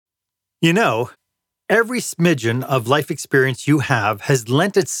You know, every smidgen of life experience you have has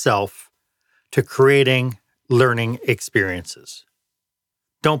lent itself to creating learning experiences.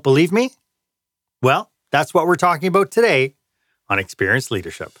 Don't believe me? Well, that's what we're talking about today on Experience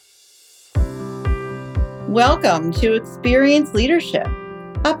Leadership. Welcome to Experience Leadership,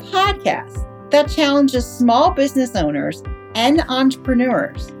 a podcast that challenges small business owners and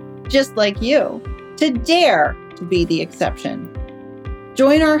entrepreneurs, just like you, to dare to be the exception.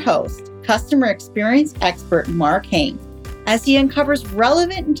 Join our host, customer experience expert Mark Hain, as he uncovers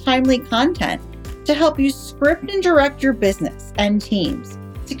relevant and timely content to help you script and direct your business and teams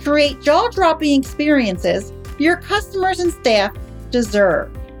to create jaw-dropping experiences your customers and staff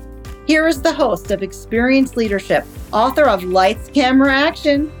deserve. Here is the host of Experience Leadership, author of Lights, Camera,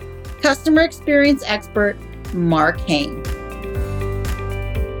 Action, customer experience expert Mark Hain.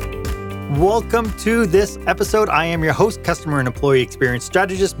 Welcome to this episode. I am your host, customer and employee experience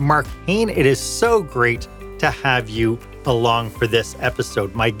strategist Mark Hain. It is so great to have you along for this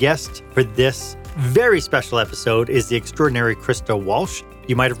episode. My guest for this very special episode is the extraordinary Krista Walsh.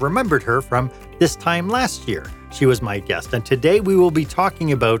 You might have remembered her from this time last year. She was my guest, and today we will be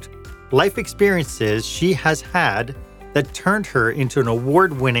talking about life experiences she has had that turned her into an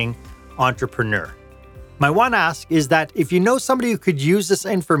award-winning entrepreneur. My one ask is that if you know somebody who could use this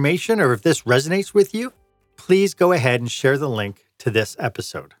information or if this resonates with you, please go ahead and share the link to this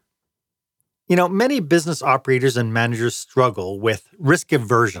episode. You know, many business operators and managers struggle with risk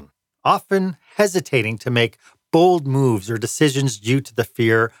aversion, often hesitating to make bold moves or decisions due to the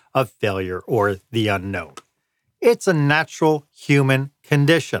fear of failure or the unknown. It's a natural human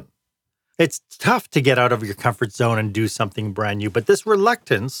condition. It's tough to get out of your comfort zone and do something brand new, but this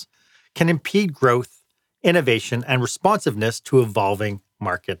reluctance can impede growth, innovation, and responsiveness to evolving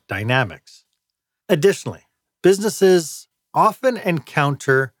market dynamics. Additionally, businesses often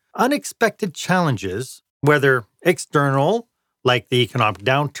encounter unexpected challenges, whether external, like the economic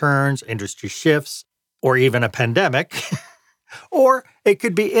downturns, industry shifts, or even a pandemic, or it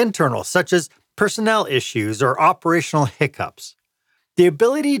could be internal, such as personnel issues or operational hiccups. The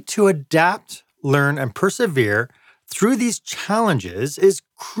ability to adapt, learn, and persevere through these challenges is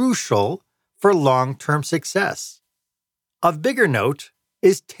crucial for long-term success. Of bigger note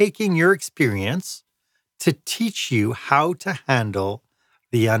is taking your experience to teach you how to handle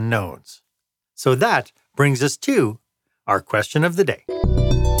the unknowns. So that brings us to our question of the day.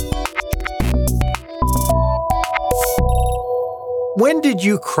 When did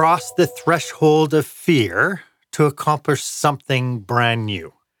you cross the threshold of fear to accomplish something brand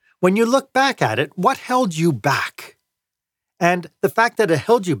new? When you look back at it, what held you back? And the fact that it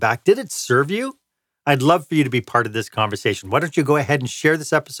held you back, did it serve you? I'd love for you to be part of this conversation. Why don't you go ahead and share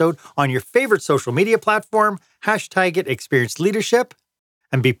this episode on your favorite social media platform, hashtag it Experience Leadership,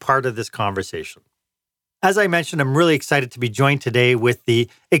 and be part of this conversation. As I mentioned, I'm really excited to be joined today with the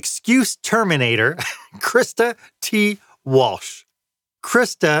excuse terminator, Krista T. Walsh.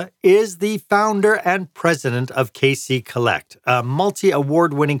 Krista is the founder and president of KC Collect, a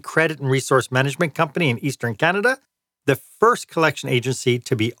multi-award-winning credit and resource management company in Eastern Canada, the first collection agency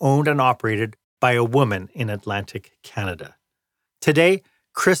to be owned and operated by a woman in Atlantic Canada. Today,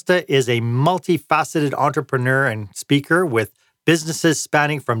 Krista is a multifaceted entrepreneur and speaker with businesses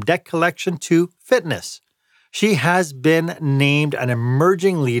spanning from debt collection to fitness. She has been named an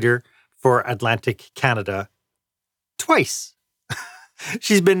emerging leader for Atlantic Canada twice.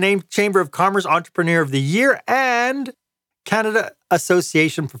 She's been named Chamber of Commerce Entrepreneur of the Year and Canada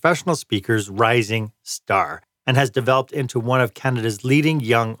Association Professional Speakers Rising Star, and has developed into one of Canada's leading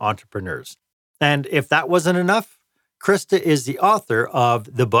young entrepreneurs. And if that wasn't enough, Krista is the author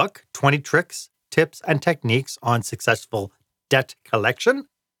of the book, 20 Tricks, Tips, and Techniques on Successful Debt Collection,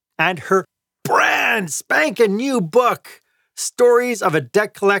 and her brand spanking new book, Stories of a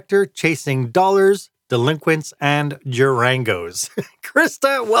Debt Collector Chasing Dollars, Delinquents, and Durangos.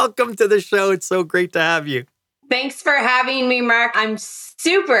 Krista, welcome to the show. It's so great to have you. Thanks for having me, Mark. I'm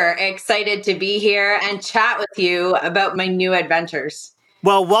super excited to be here and chat with you about my new adventures.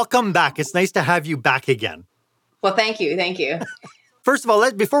 Well, welcome back. It's nice to have you back again. Well, thank you. Thank you. First of all,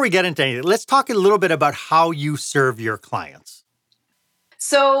 before we get into anything, let's talk a little bit about how you serve your clients.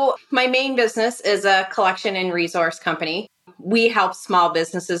 So my main business is a collection and resource company. We help small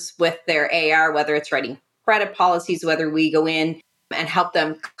businesses with their AR, whether it's writing credit policies, whether we go in and help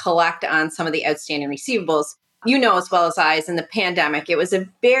them collect on some of the outstanding receivables. You know as well as I, as in the pandemic, it was a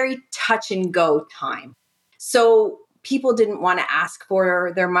very touch and go time. So people didn't want to ask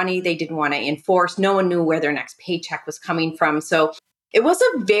for their money. They didn't want to enforce. No one knew where their next paycheck was coming from. So it was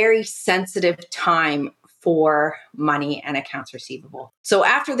a very sensitive time for money and accounts receivable. So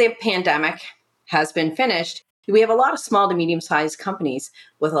after the pandemic has been finished, we have a lot of small to medium-sized companies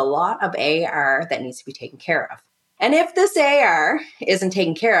with a lot of AR that needs to be taken care of. And if this AR isn't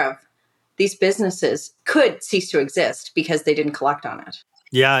taken care of, these businesses could cease to exist because they didn't collect on it.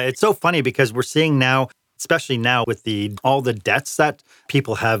 Yeah, it's so funny because we're seeing now, especially now with all the debts that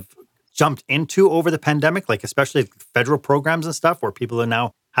people have jumped into over the pandemic, like especially federal programs and stuff where people are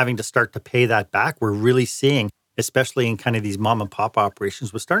now having to start to pay that back. We're really seeing, especially in kind of these mom and pop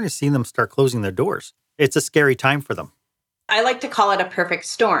operations, we're starting to see them start closing their doors. It's a scary time for them. I like to call it a perfect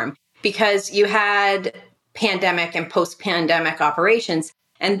storm because you had pandemic and post-pandemic operations,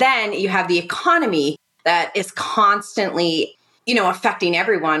 and then you have the economy that is constantly, affecting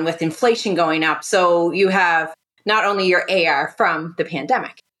everyone with inflation going up. So you have not only your AR from the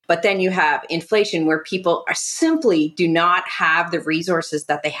pandemic, but then you have inflation where people are simply do not have the resources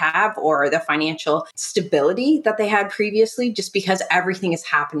that they have or the financial stability that they had previously, just because everything is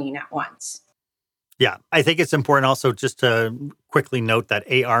happening at once. Yeah, I think it's important also just to quickly note that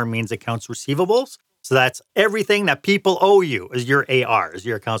AR means accounts receivables. So that's everything that people owe you is your AR, is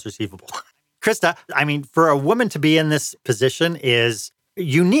your accounts receivable. Krista, I mean, for a woman to be in this position is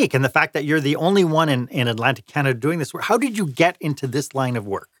unique. And the fact that you're the only one in Atlantic Canada doing this work, how did you get into this line of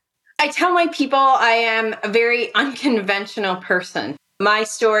work? I tell my people I am a very unconventional person. My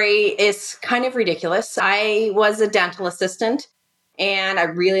story is kind of ridiculous. I was a dental assistant and I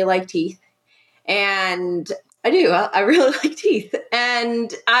really like teeth. And I do. I really like teeth.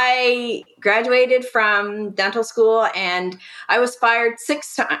 And I graduated from dental school and I was fired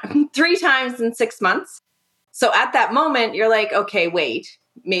 3 times in 6 months. So at that moment, you're like, okay, wait,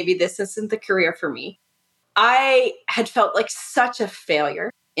 maybe this isn't the career for me. I had felt like such a failure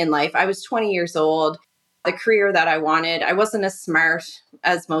in life. I was 20 years old, the career that I wanted. I wasn't as smart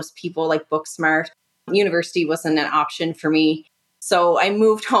as most people, like book smart. University wasn't an option for me. So I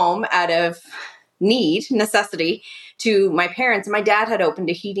moved home out of necessity to my parents. My dad had opened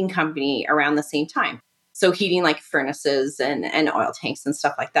a heating company around the same time. So heating like furnaces and oil tanks and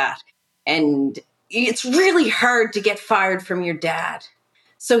stuff like that. And it's really hard to get fired from your dad.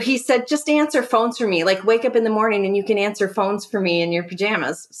 So he said, just answer phones for me. Like wake up in the morning and you can answer phones for me in your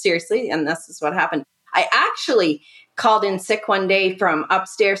pajamas. Seriously. And this is what happened. I actually called in sick one day from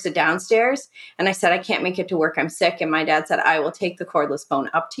upstairs to downstairs. And I said, I can't make it to work. I'm sick. And my dad said, I will take the cordless phone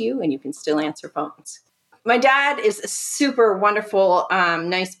up to you and you can still answer phones. My dad is a super wonderful,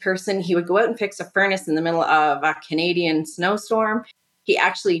 nice person. He would go out and fix a furnace in the middle of a Canadian snowstorm. He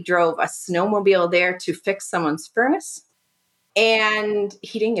actually drove a snowmobile there to fix someone's furnace. And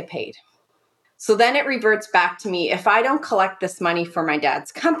he didn't get paid. So then it reverts back to me. If I don't collect this money for my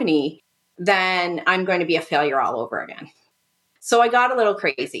dad's company, then I'm going to be a failure all over again. So I got a little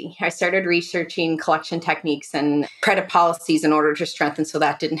crazy. I started researching collection techniques and credit policies in order to strengthen so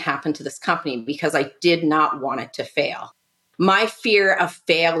that didn't happen to this company because I did not want it to fail. My fear of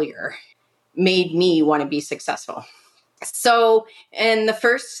failure made me want to be successful. So in the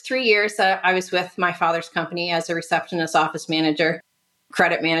first 3 years that I was with my father's company as a receptionist, office manager,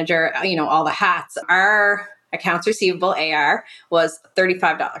 credit manager, all the hats, our accounts receivable AR was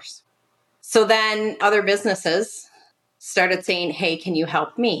 $35. So then other businesses started saying, hey, can you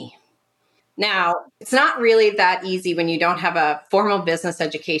help me? Now, it's not really that easy when you don't have a formal business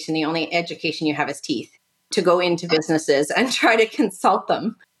education. The only education you have is teeth to go into businesses and try to consult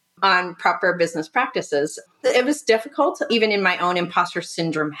them on proper business practices. It was difficult, even in my own imposter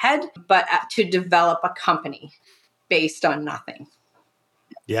syndrome head, but to develop a company based on nothing.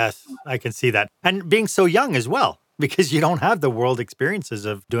 Yes, I can see that. And being so young as well, because you don't have the world experiences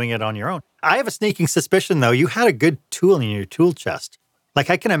of doing it on your own. I have a sneaking suspicion, though, you had a good tool in your tool chest.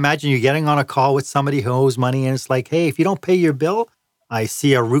 Like, I can imagine you getting on a call with somebody who owes money and it's like, hey, if you don't pay your bill, I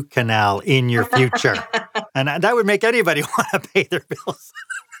see a root canal in your future. And that would make anybody want to pay their bills.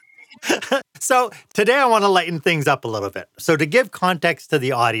 So today I want to lighten things up a little bit. So to give context to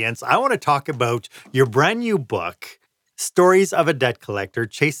the audience, I want to talk about your brand new book, Stories of a Debt Collector,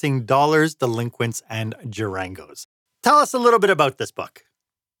 Chasing Dollars, Delinquents, and Durangos. Tell us a little bit about this book.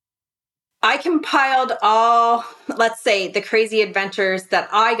 I compiled all, let's say, the crazy adventures that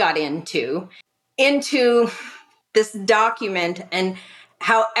I got into this document and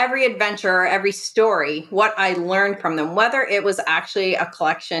how every adventure or every story, what I learned from them, whether it was actually a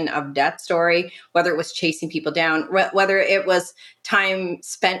collection of debt story, whether it was chasing people down, whether it was time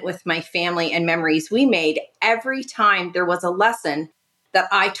spent with my family and memories we made, every time there was a lesson that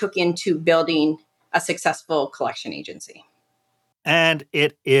I took into building a successful collection agency. And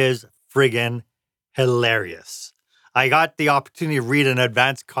it is friggin' hilarious. I got the opportunity to read an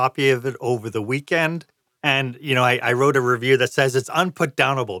advanced copy of it over the weekend. And, I wrote a review that says it's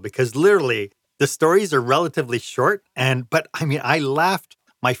unputdownable because literally the stories are relatively short. But I laughed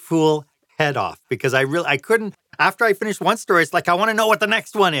my fool head off because I couldn't, after I finished one story, it's like, I want to know what the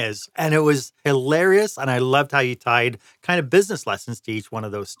next one is. And it was hilarious. And I loved how you tied kind of business lessons to each one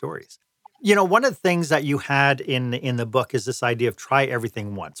of those stories. One of the things that you had in the book is this idea of try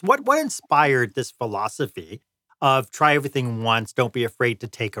everything once. What inspired this philosophy of try everything once, don't be afraid to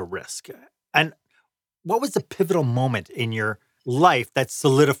take a risk? And what was the pivotal moment in your life that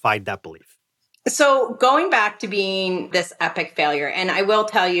solidified that belief? So going back to being this epic failure, and I will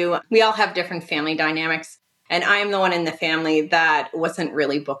tell you, we all have different family dynamics. And I am the one in the family that wasn't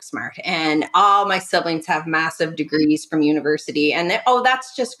really book smart. And all my siblings have massive degrees from university. And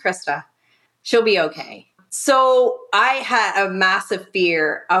that's just Krista. She'll be okay. So I had a massive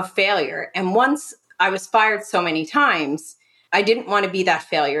fear of failure. And once I was fired so many times, I didn't want to be that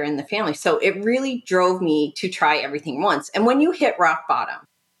failure in the family. So it really drove me to try everything once. And when you hit rock bottom,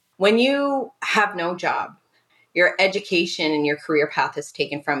 when you have no job, your education and your career path is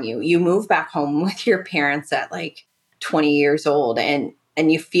taken from you, you move back home with your parents at like 20 years old and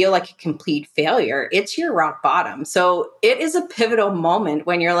you feel like a complete failure, it's your rock bottom. So it is a pivotal moment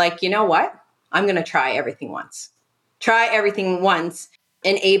when you're like, you know what? I'm going to try everything once. Try everything once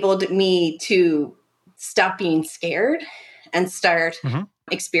enabled me to stop being scared and start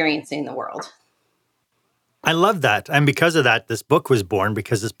experiencing the world. I love that. And because of that, this book was born,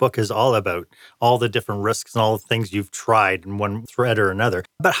 because this book is all about all the different risks and all the things you've tried in one thread or another.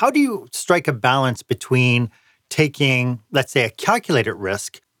 But how do you strike a balance between taking, let's say, a calculated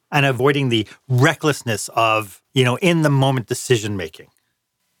risk and avoiding the recklessness of, in the moment decision making?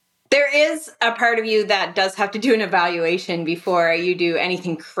 There is a part of you that does have to do an evaluation before you do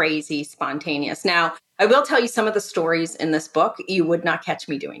anything crazy spontaneous. Now, I will tell you some of the stories in this book you would not catch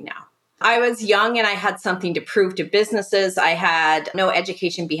me doing now. I was young and I had something to prove to businesses. I had no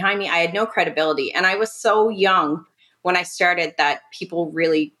education behind me. I had no credibility. And I was so young when I started that people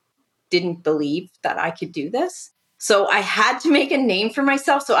really didn't believe that I could do this. So I had to make a name for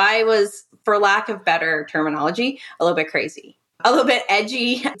myself. So I was, for lack of better terminology, a little bit crazy, a little bit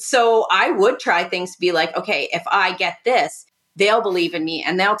edgy. So I would try things to be like, okay, if I get this, they'll believe in me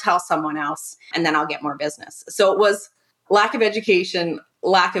and they'll tell someone else and then I'll get more business. So it was lack of education,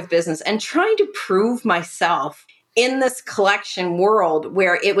 lack of business, and trying to prove myself in this collection world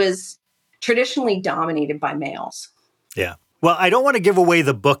where it was traditionally dominated by males. Yeah. Well, I don't want to give away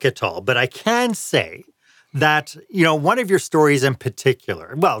the book at all, but I can say that, one of your stories in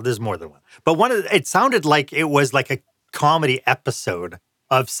particular, well, there's more than one, but it sounded like it was like a comedy episode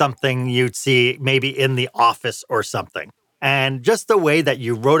of something you'd see maybe in The Office or something. And just the way that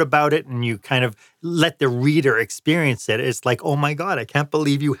you wrote about it and you kind of let the reader experience it, it's like, oh my God, I can't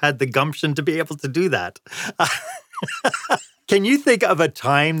believe you had the gumption to be able to do that. Can you think of a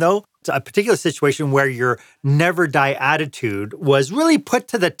time, though, a particular situation where your never die attitude was really put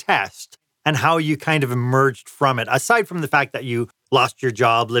to the test and how you kind of emerged from it, aside from the fact that you lost your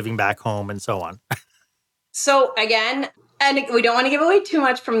job living back home and so on? So again, and we don't want to give away too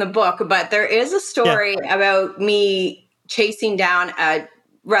much from the book, but there is a story about me chasing down a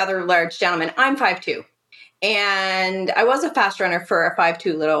rather large gentleman. I'm 5'2", and I was a fast runner for a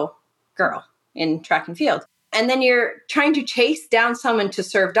 5'2" little girl in track and field. And then you're trying to chase down someone to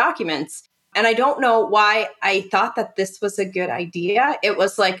serve documents. And I don't know why I thought that this was a good idea. It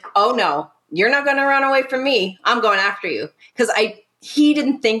was like, oh no, you're not going to run away from me. I'm going after you. Because he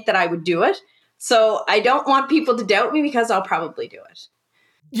didn't think that I would do it. So I don't want people to doubt me because I'll probably do it.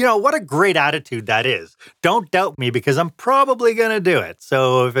 What a great attitude that is. Don't doubt me because I'm probably going to do it.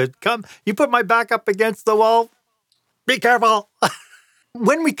 So if it comes, you put my back up against the wall, be careful.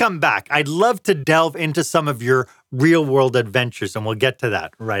 When we come back, I'd love to delve into some of your real world adventures, and we'll get to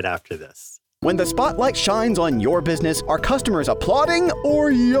that right after this. When the spotlight shines on your business, are customers applauding or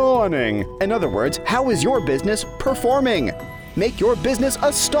yawning? In other words, how is your business performing? Make your business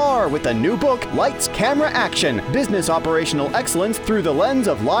a star with the new book, Lights, Camera, Action, Business Operational Excellence Through the Lens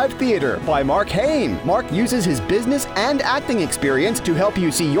of Live Theater by Mark Hain. Mark uses his business and acting experience to help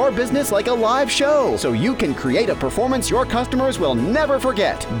you see your business like a live show, so you can create a performance your customers will never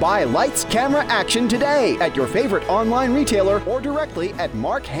forget. Buy Lights, Camera, Action today at your favorite online retailer or directly at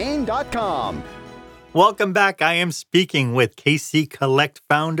markhain.com. Welcome back. I am speaking with KC Collect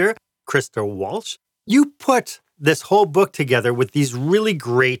founder, Krista Walsh. You put this whole book together with these really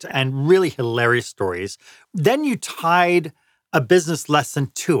great and really hilarious stories. Then you tied a business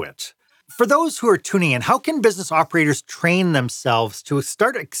lesson to it. For those who are tuning in, how can business operators train themselves to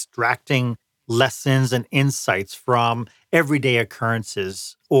start extracting lessons and insights from everyday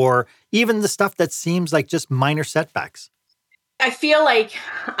occurrences or even the stuff that seems like just minor setbacks? I feel like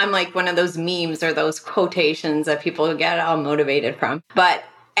I'm like one of those memes or those quotations that people get all motivated from. But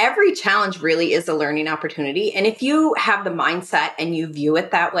every challenge really is a learning opportunity. And if you have the mindset and you view it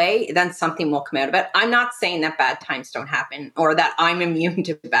that way, then something will come out of it. I'm not saying that bad times don't happen or that I'm immune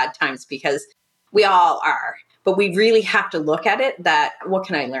to bad times, because we all are. But we really have to look at it that, what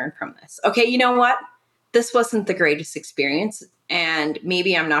can I learn from this? Okay, you know what? This wasn't the greatest experience. And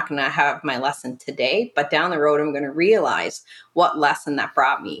maybe I'm not going to have my lesson today, but down the road, I'm going to realize what lesson that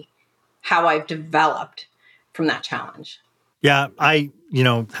brought me, how I've developed from that challenge. Yeah, I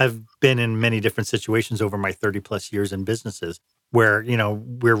have been in many different situations over my 30 plus years in businesses where,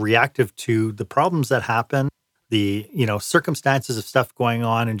 we're reactive to the problems that happen, the, circumstances of stuff going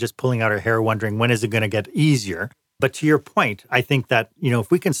on and just pulling out our hair wondering when is it going to get easier. But to your point, I think that, if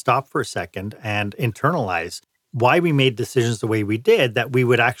we can stop for a second and internalize why we made decisions the way we did, that we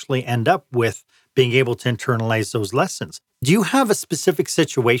would actually end up with being able to internalize those lessons. Do you have a specific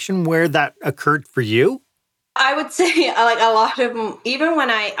situation where that occurred for you? I would say like a lot of them, even when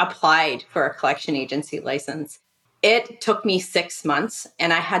I applied for a collection agency license, it took me 6 months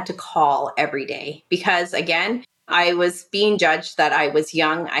and I had to call every day because, again, I was being judged that I was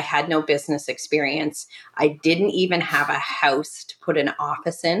young. I had no business experience. I didn't even have a house to put an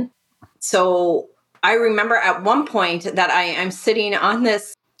office in. So I remember at one point that I'm sitting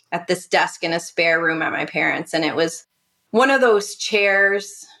at this desk in a spare room at my parents', and it was one of those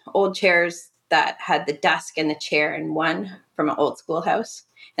chairs, old chairs that had the desk and the chair in one from an old school house,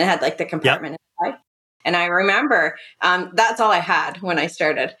 and it had like the compartment inside. And I remember that's all I had when I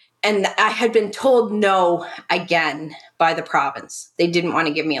started. And I had been told no again by the province. They didn't want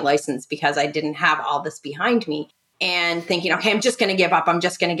to give me a license because I didn't have all this behind me, and thinking, okay, I'm just going to give up. I'm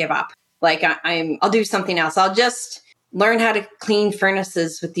just going to give up. Like I'll do something else. I'll just learn how to clean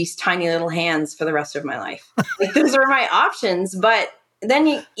furnaces with these tiny little hands for the rest of my life. Like those were my options. But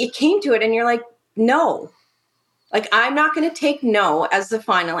then you came to it and you're like, no, like I'm not going to take no as the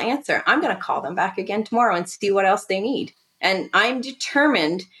final answer. I'm going to call them back again tomorrow and see what else they need. And I'm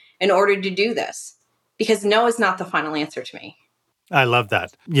determined in order to do this, because no is not the final answer to me. I love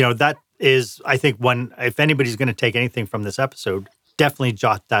that. That is, I think, if anybody's going to take anything from this episode, definitely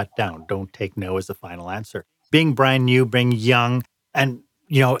jot that down. Don't take no as the final answer. Being brand new, being young, and,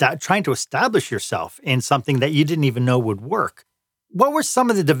 trying to establish yourself in something that you didn't even know would work. What were some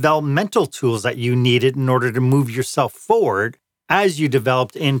of the developmental tools that you needed in order to move yourself forward as you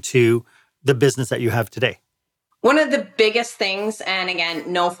developed into the business that you have today? One of the biggest things, and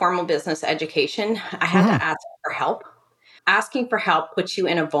again, no formal business education, I had to ask for help. Asking for help puts you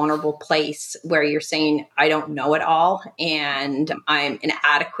in a vulnerable place where you're saying, I don't know it all and I'm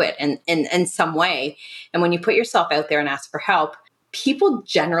inadequate in some way. And when you put yourself out there and ask for help, people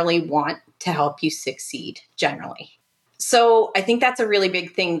generally want to help you succeed, generally. So I think that's a really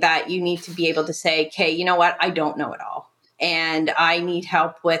big thing, that you need to be able to say, okay, you know what? I don't know it all. And I need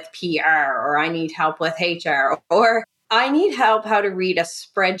help with PR, or I need help with HR, or I need help how to read a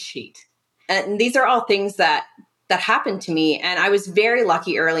spreadsheet. And these are all things that happened to me. And I was very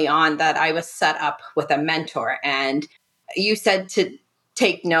lucky early on that I was set up with a mentor. And you said to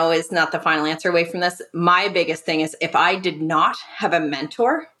take no is not the final answer away from this. My biggest thing is, if I did not have a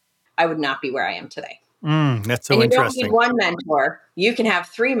mentor, I would not be where I am today. That's so and you interesting. don't need one mentor. You can have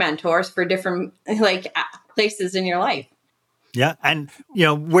 3 mentors for different places in your life. Yeah. And,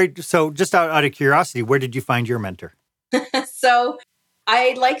 so just out of curiosity, where did you find your mentor? So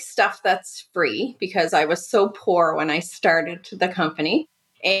I like stuff that's free because I was so poor when I started the company.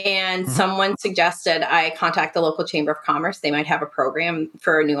 And someone suggested I contact the local Chamber of Commerce. They might have a program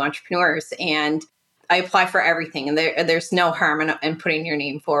for new entrepreneurs. And I apply for everything. And there's no harm in putting your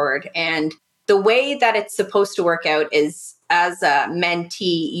name forward. And the way that it's supposed to work out is, as a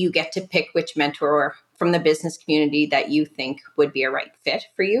mentee, you get to pick which mentor from the business community that you think would be a right fit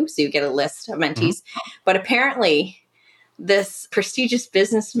for you. So you get a list of mentees. But apparently, this prestigious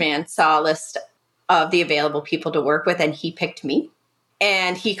businessman saw a list of the available people to work with, and he picked me.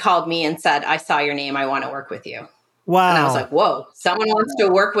 And he called me and said, I saw your name. I want to work with you. Wow. And I was like, whoa, someone wants to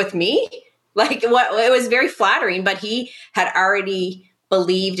work with me? Like, what? It was very flattering, but he had already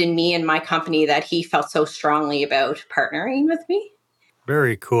believed in me and my company, that he felt so strongly about partnering with me.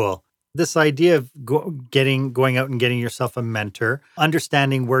 Very cool. This idea of going out and getting yourself a mentor,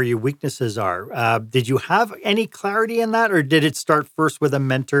 understanding where your weaknesses are. Did you have any clarity in that, or did it start first with a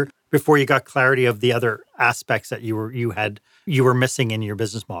mentor before you got clarity of the other aspects that you were missing in your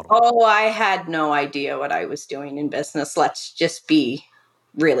business model? Oh, I had no idea what I was doing in business. Let's just be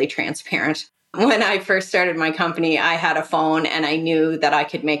really transparent. When I first started my company, I had a phone and I knew that I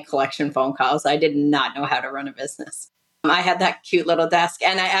could make collection phone calls. I did not know how to run a business. I had that cute little desk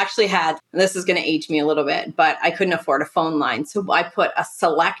and I actually had, this is going to age me a little bit, but I couldn't afford a phone line. So I put a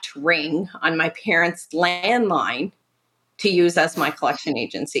select ring on my parents' landline to use as my collection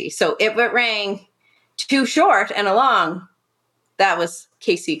agency. So if it rang too short and along, that was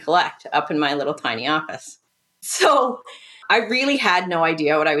KC Collect up in my little tiny office. So I really had no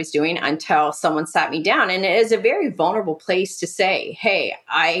idea what I was doing until someone sat me down. And it is a very vulnerable place to say, hey,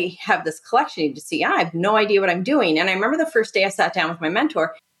 I have this collection agency. I have no idea what I'm doing. And I remember the first day I sat down with my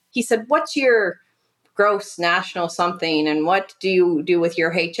mentor, he said, what's your gross national something? And what do you do with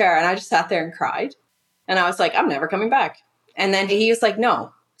your HR? And I just sat there and cried. And I was like, I'm never coming back. And then he was like,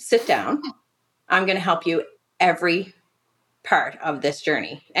 no, sit down. I'm going to help you every part of this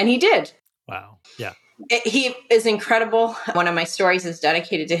journey. And he did. Wow. Yeah. He is incredible. One of my stories is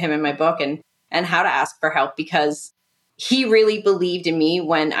dedicated to him in my book and how to ask for help, because he really believed in me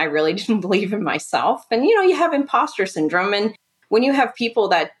when I really didn't believe in myself. And, you have imposter syndrome. And when you have people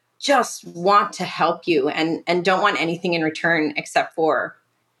that just want to help you and don't want anything in return except for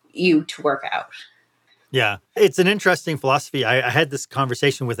you to work out. Yeah, it's an interesting philosophy. I had this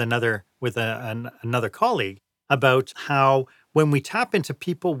conversation with another colleague about how when we tap into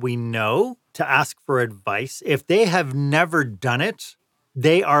people we know to ask for advice, if they have never done it,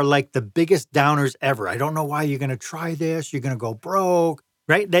 they are like the biggest downers ever. I don't know why you're going to try this. You're going to go broke,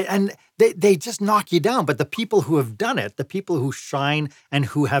 right? They just knock you down. But the people who have done it, the people who shine and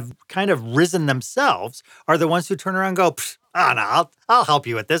who have kind of risen themselves are the ones who turn around and go, no, I'll help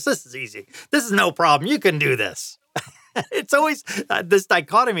you with this. This is easy. This is no problem. You can do this. It's always, this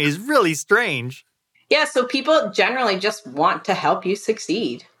dichotomy is really strange. Yeah, so people generally just want to help you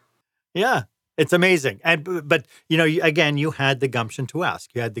succeed. Yeah, it's amazing. But again, you had the gumption to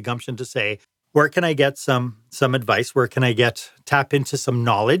ask. You had the gumption to say, where can I get some advice? Where can I tap into some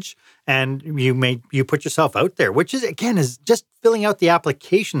knowledge? And you put yourself out there, which is, again, is just filling out the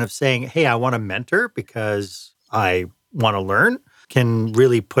application of saying, hey, I want a mentor because I want to learn, can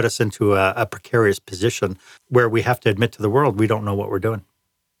really put us into a precarious position where we have to admit to the world we don't know what we're doing.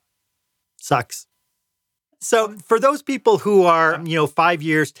 Sucks. So for those people who are, 5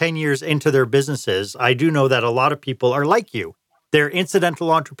 years, 10 years into their businesses, I do know that a lot of people are like you. They're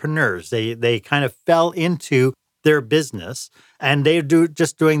incidental entrepreneurs. They kind of fell into their business and they're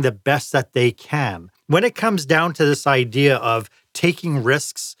just doing the best that they can. When it comes down to this idea of taking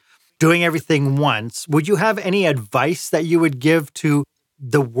risks, doing everything once, would you have any advice that you would give to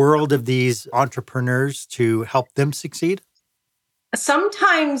the world of these entrepreneurs to help them succeed?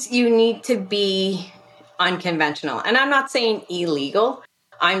 Sometimes you need to be unconventional. And I'm not saying illegal.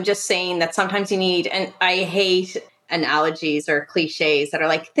 I'm just saying that sometimes you need, and I hate analogies or cliches that are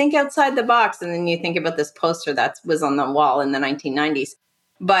like, think outside the box. And then you think about this poster that was on the wall in the 1990s.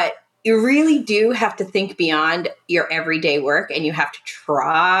 But you really do have to think beyond your everyday work and you have to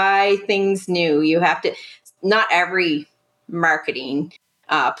try things new. You have to, not every marketing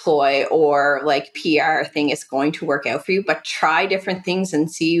ploy or like PR thing is going to work out for you, but try different things and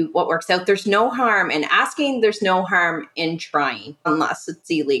see what works out. There's no harm in asking. There's no harm in trying unless it's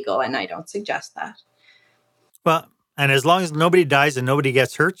illegal. And I don't suggest that. Well, and as long as nobody dies and nobody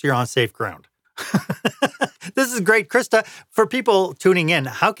gets hurt, you're on safe ground. This is great. Krista, for people tuning in,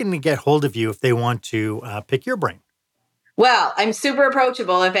 how can we get hold of you if they want to pick your brain? Well, I'm super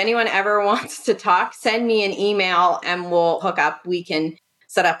approachable. If anyone ever wants to talk, send me an email and we'll hook up. We can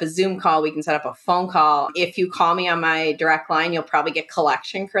set up a Zoom call. We can set up a phone call. If you call me on my direct line, you'll probably get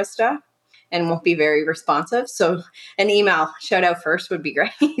collection, Krista, and won't be very responsive. So an email shout out first would be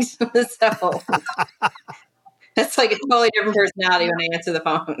great. So that's like a totally different personality when I answer the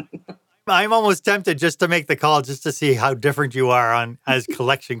phone. I'm almost tempted just to make the call just to see how different you are as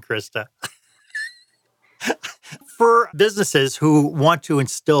collection, Krista. For businesses who want to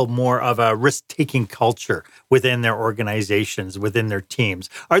instill more of a risk-taking culture within their organizations, within their teams,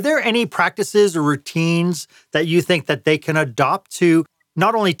 are there any practices or routines that you think that they can adopt to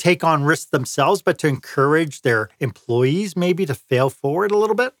not only take on risks themselves, but to encourage their employees maybe to fail forward a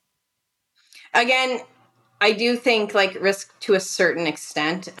little bit? Again, I do think like risk to a certain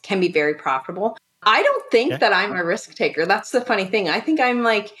extent can be very profitable. I don't think that I'm a risk taker. That's the funny thing. I think I'm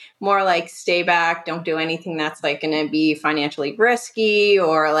like more like stay back, don't do anything that's like going to be financially risky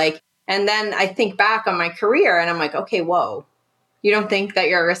or like, and then I think back on my career and I'm like, okay, whoa, you don't think that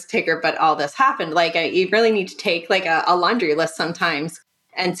you're a risk taker, but all this happened. Like you really need to take like a laundry list sometimes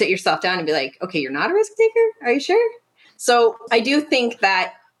and sit yourself down and be like, okay, you're not a risk taker. Are you sure? So I do think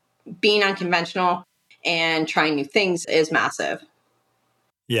that being unconventional and trying new things is massive.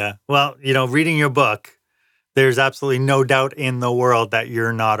 Yeah. Well, reading your book, there's absolutely no doubt in the world that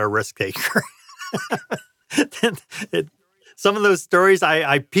you're not a risk taker. It- some of those stories,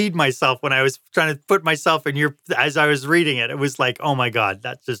 I peed myself when I was trying to put myself in as I was reading it. It was like, oh my God,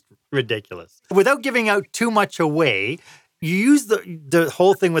 that's just ridiculous. Without giving out too much away, you use the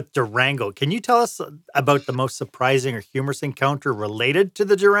whole thing with Durango. Can you tell us about the most surprising or humorous encounter related to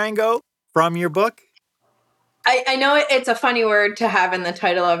the Durango from your book? I know it's a funny word to have in the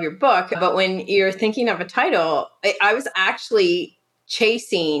title of your book, but when you're thinking of a title, I was actually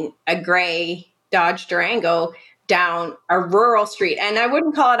chasing a gray Dodge Durango down a rural street. And I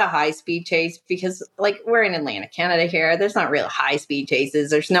wouldn't call it a high speed chase because, like, we're in Atlantic, Canada here. There's not real high speed chases.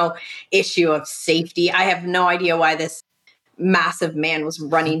 There's no issue of safety. I have no idea why this massive man was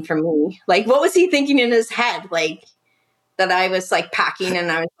running from me. Like, what was he thinking in his head? Like, that I was like packing and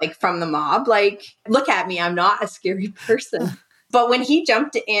I was like from the mob. Like, look at me, I'm not a scary person. But when he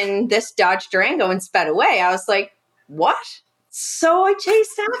jumped in this Dodge Durango and sped away, I was like, what? So I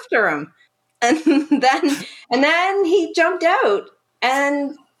chased after him. And then he jumped out.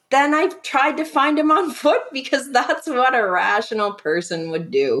 And then I tried to find him on foot because that's what a rational person would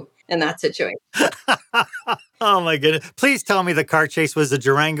do in that situation. Oh my goodness. Please tell me the car chase was a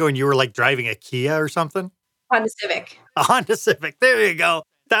Durango and you were like driving a Kia or something? Honda Civic. A Honda Civic. There you go.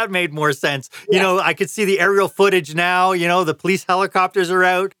 That made more sense. Yeah. I could see the aerial footage now. The police helicopters are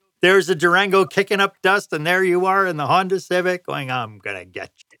out. There's a Durango kicking up dust, and there you are in the Honda Civic going, I'm going to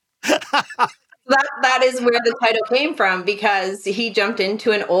get you. That is where the title came from, because he jumped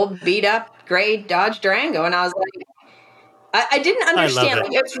into an old beat up gray Dodge Durango. And I was like, I didn't understand. I love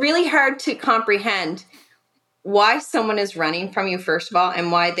it. Like, it's really hard to comprehend why someone is running from you, first of all, and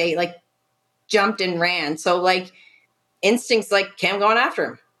why they like jumped and ran. So like instincts like, okay, I'm going after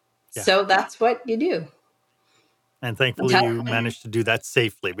him. Yeah. So that's what you do. And thankfully you managed to do that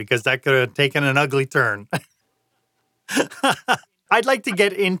safely, because that could have taken an ugly turn. I'd like to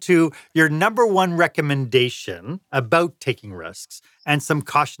get into your number one recommendation about taking risks and some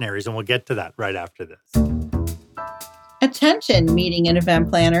cautionaries, and we'll get to that right after this. Attention, meeting and event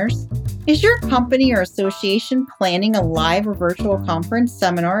planners. Is your company or association planning a live or virtual conference,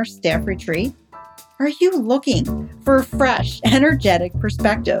 seminar, staff retreat? Are you looking for a fresh, energetic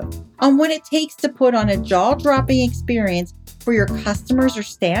perspective on what it takes to put on a jaw-dropping experience for your customers or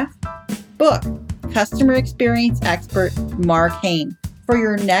staff? Book customer experience expert Mark Hain for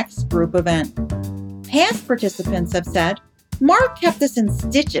your next group event. Past participants have said, Mark kept us in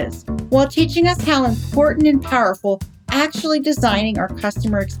stitches while teaching us how important and powerful actually designing our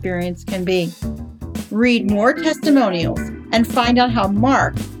customer experience can be. Read more testimonials and find out how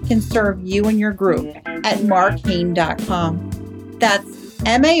Mark can serve you and your group at markhaine.com. That's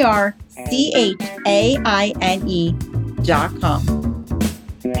markhaine.com.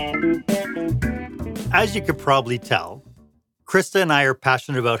 As you could probably tell, Krista and I are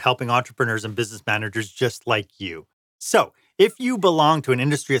passionate about helping entrepreneurs and business managers just like you. So, if you belong to an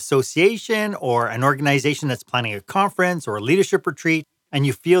industry association or an organization that's planning a conference or a leadership retreat, and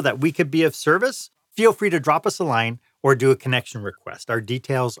you feel that we could be of service, feel free to drop us a line or do a connection request. Our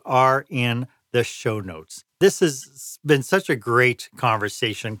details are in the show notes. This has been such a great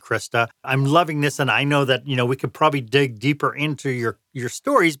conversation, Krista. I'm loving this, and I know that, we could probably dig deeper into your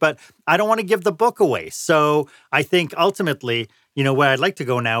stories, but I don't want to give the book away. So I think ultimately, where I'd like to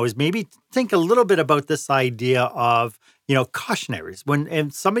go now is maybe think a little bit about this idea of, cautionaries.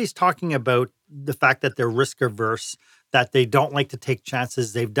 When somebody's talking about the fact that they're risk averse, that they don't like to take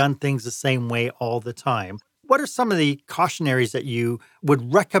chances, they've done things the same way all the time. What are some of the cautionaries that you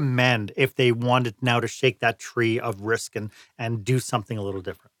would recommend if they wanted now to shake that tree of risk and do something a little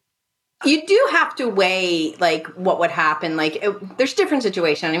different? You do have to weigh like what would happen. Like there's different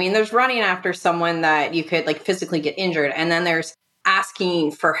situations. I mean, there's running after someone that you could like physically get injured. And then there's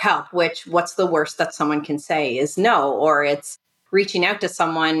asking for help, what's the worst that someone can say is no, or it's reaching out to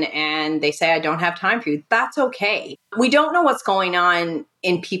someone and they say, I don't have time for you. That's okay. We don't know what's going on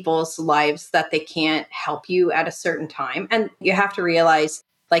in people's lives that they can't help you at a certain time. And you have to realize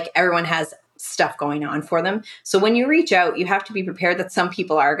like everyone has stuff going on for them. So when you reach out, you have to be prepared that some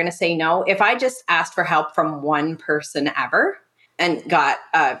people are going to say no. If I just asked for help from one person ever and got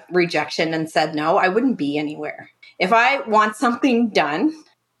a rejection and said no, I wouldn't be anywhere. If I want something done,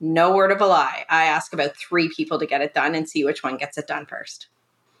 no word of a lie, I ask about 3 people to get it done and see which one gets it done first.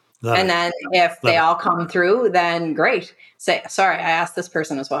 Then if they all come through, then great. Say, sorry, I asked this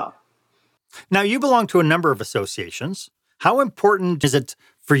person as well. Now, you belong to a number of associations. How important is it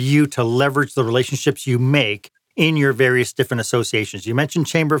for you to leverage the relationships you make in your various different associations? You mentioned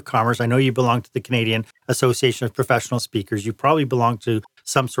Chamber of Commerce. I know you belong to the Canadian Association of Professional Speakers. You probably belong to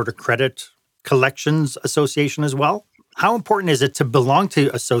some sort of credit collections association as well. How important is it to belong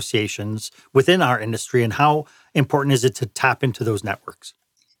to associations within our industry, and how important is it to tap into those networks?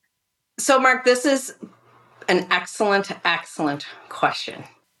 So, Mark, this is an excellent question.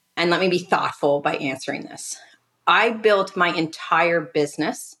 And let me be thoughtful by answering this. I built my entire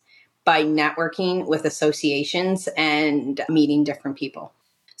business by networking with associations and meeting different people.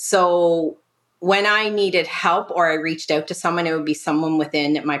 So when I needed help or I reached out to someone, it would be someone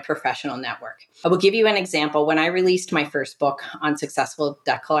within my professional network. I will give you an example. When I released my first book on successful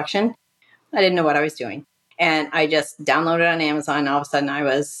debt collection, I didn't know what I was doing. And I just downloaded it on Amazon. And all of a sudden I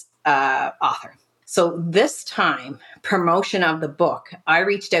was author. So this time, promotion of the book, I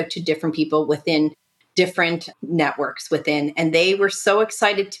reached out to different people within different networks within, and they were so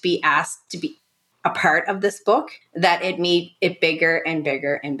excited to be asked to be a part of this book that it made it bigger and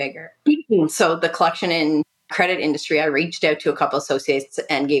bigger and bigger. So the collection and credit industry, I reached out to a couple associates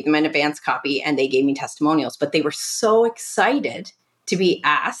and gave them an advance copy, and they gave me testimonials, but they were so excited to be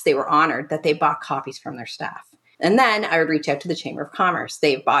asked, they were honored that they bought copies from their staff. And then I would reach out to the Chamber of Commerce.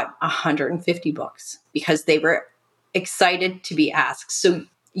 They bought 150 books because they were excited to be asked. So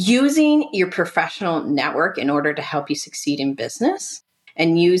using your professional network in order to help you succeed in business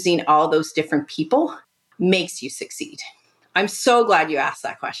and using all those different people makes you succeed. I'm so glad you asked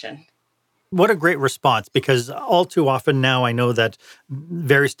that question. What a great response, because all too often now I know that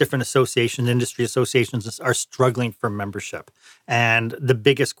various different associations, industry associations are struggling for membership. And the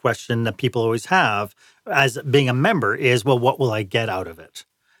biggest question that people always have as being a member is, well, what will I get out of it?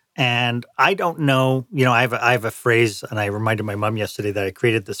 And I don't know, I have a phrase, and I reminded my mom yesterday that I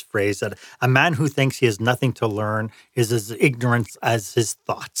created this phrase that a man who thinks he has nothing to learn is as ignorant as his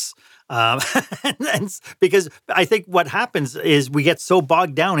thoughts. And because I think what happens is we get so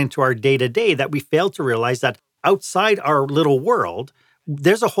bogged down into our day-to-day that we fail to realize that outside our little world,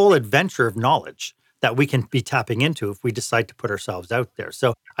 there's a whole adventure of knowledge that we can be tapping into if we decide to put ourselves out there.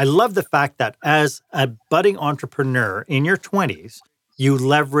 So I love the fact that as a budding entrepreneur in your 20s, you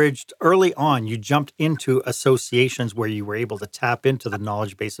leveraged early on, you jumped into associations where you were able to tap into the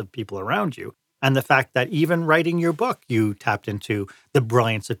knowledge base of people around you. And the fact that even writing your book, you tapped into the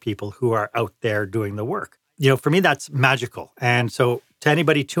brilliance of people who are out there doing the work. For me, that's magical. And so to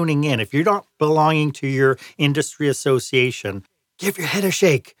anybody tuning in, if you're not belonging to your industry association, give your head a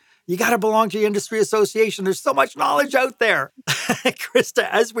shake. You got to belong to your industry association. There's so much knowledge out there. Krista,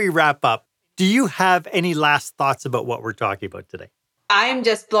 as we wrap up, do you have any last thoughts about what we're talking about today? I'm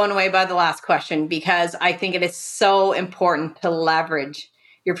just blown away by the last question because I think it is so important to leverage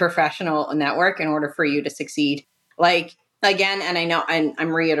your professional network in order for you to succeed. Like, again, and I know I'm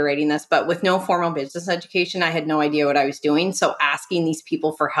reiterating this, but with no formal business education, I had no idea what I was doing. So asking these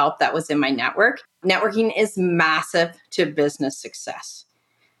people for help that was in my network, networking is massive to business success.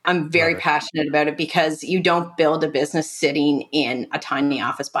 I'm very passionate about it because you don't build a business sitting in a tiny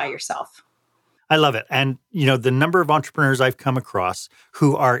office by yourself. I love it. And, the number of entrepreneurs I've come across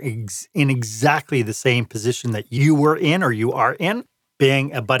who are in exactly the same position that you were in or you are in,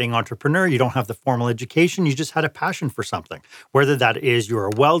 being a budding entrepreneur, you don't have the formal education, you just had a passion for something. Whether that is you're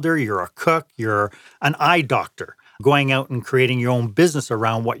a welder, you're a cook, you're an eye doctor, going out and creating your own business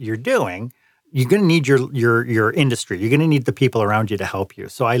around what you're doing, you're going to need your industry. You're going to need the people around you to help you.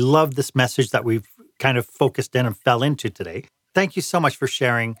 So I love this message that we've kind of focused in and fell into today. Thank you so much for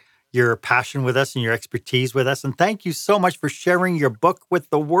sharing your passion with us and your expertise with us. And thank you so much for sharing your book with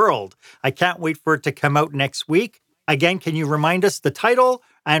the world. I can't wait for it to come out next week. Again, can you remind us the title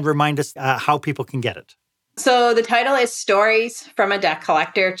and remind us how people can get it? So the title is Stories from a Debt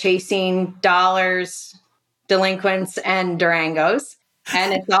Collector, Chasing Dollars, Delinquents, and Durangos.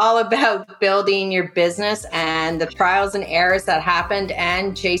 And it's all about building your business and the trials and errors that happened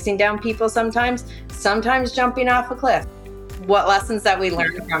and chasing down people sometimes jumping off a cliff. What lessons that we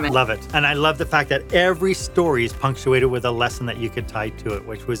learned from it. Love it. And I love the fact that every story is punctuated with a lesson that you could tie to it,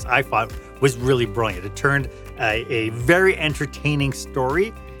 which I thought was really brilliant. It turned a very entertaining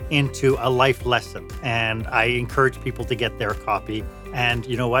story into a life lesson. And I encourage people to get their copy. And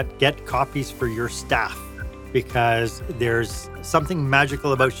you know what? Get copies for your staff, because there's something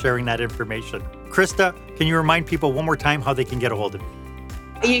magical about sharing that information. Krista, can you remind people one more time how they can get a hold of you?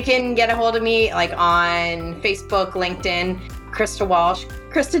 You can get a hold of me on Facebook, LinkedIn, Krista Walsh,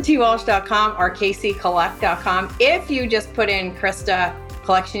 KristaTWalsh.com or KCCollect.com. If you just put in Krista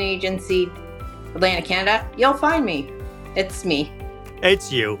Collection Agency, Atlantic, Canada, you'll find me. It's me.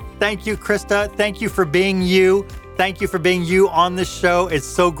 It's you. Thank you, Krista. Thank you for being you. Thank you for being you on the show. It's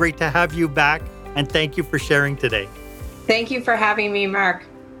so great to have you back. And thank you for sharing today. Thank you for having me, Mark.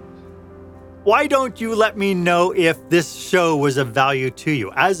 Why don't you let me know if this show was of value to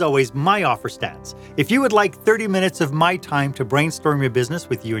you? As always, my offer stands. If you would like 30 minutes of my time to brainstorm your business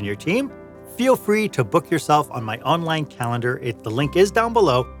with you and your team, feel free to book yourself on my online calendar. The link is down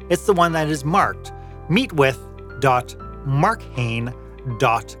below. It's the one that is marked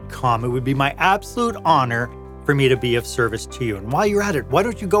meetwith.markhane.com. It would be my absolute honor for me to be of service to you. And while you're at it, why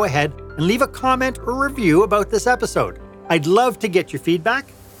don't you go ahead and leave a comment or review about this episode? I'd love to get your feedback.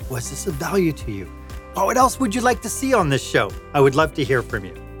 Was this of value to you? What else would you like to see on this show? I would love to hear from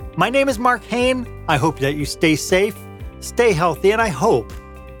you. My name is Mark Hain. I hope that you stay safe, stay healthy, and I hope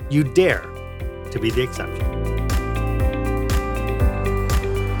you dare to be the exception.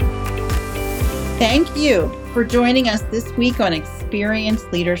 Thank you for joining us this week on Experience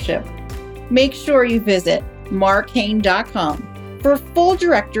Leadership. Make sure you visit markhane.com for a full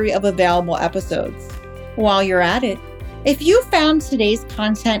directory of available episodes. While you're at it, if you found today's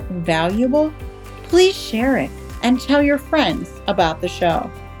content valuable, please share it and tell your friends about the show.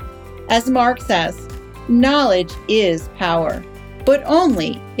 As Mark says, knowledge is power, but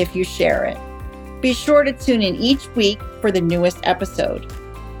only if you share it. Be sure to tune in each week for the newest episode.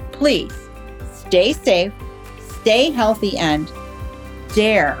 Please stay safe, stay healthy, and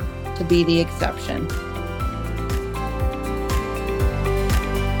dare to be the exception.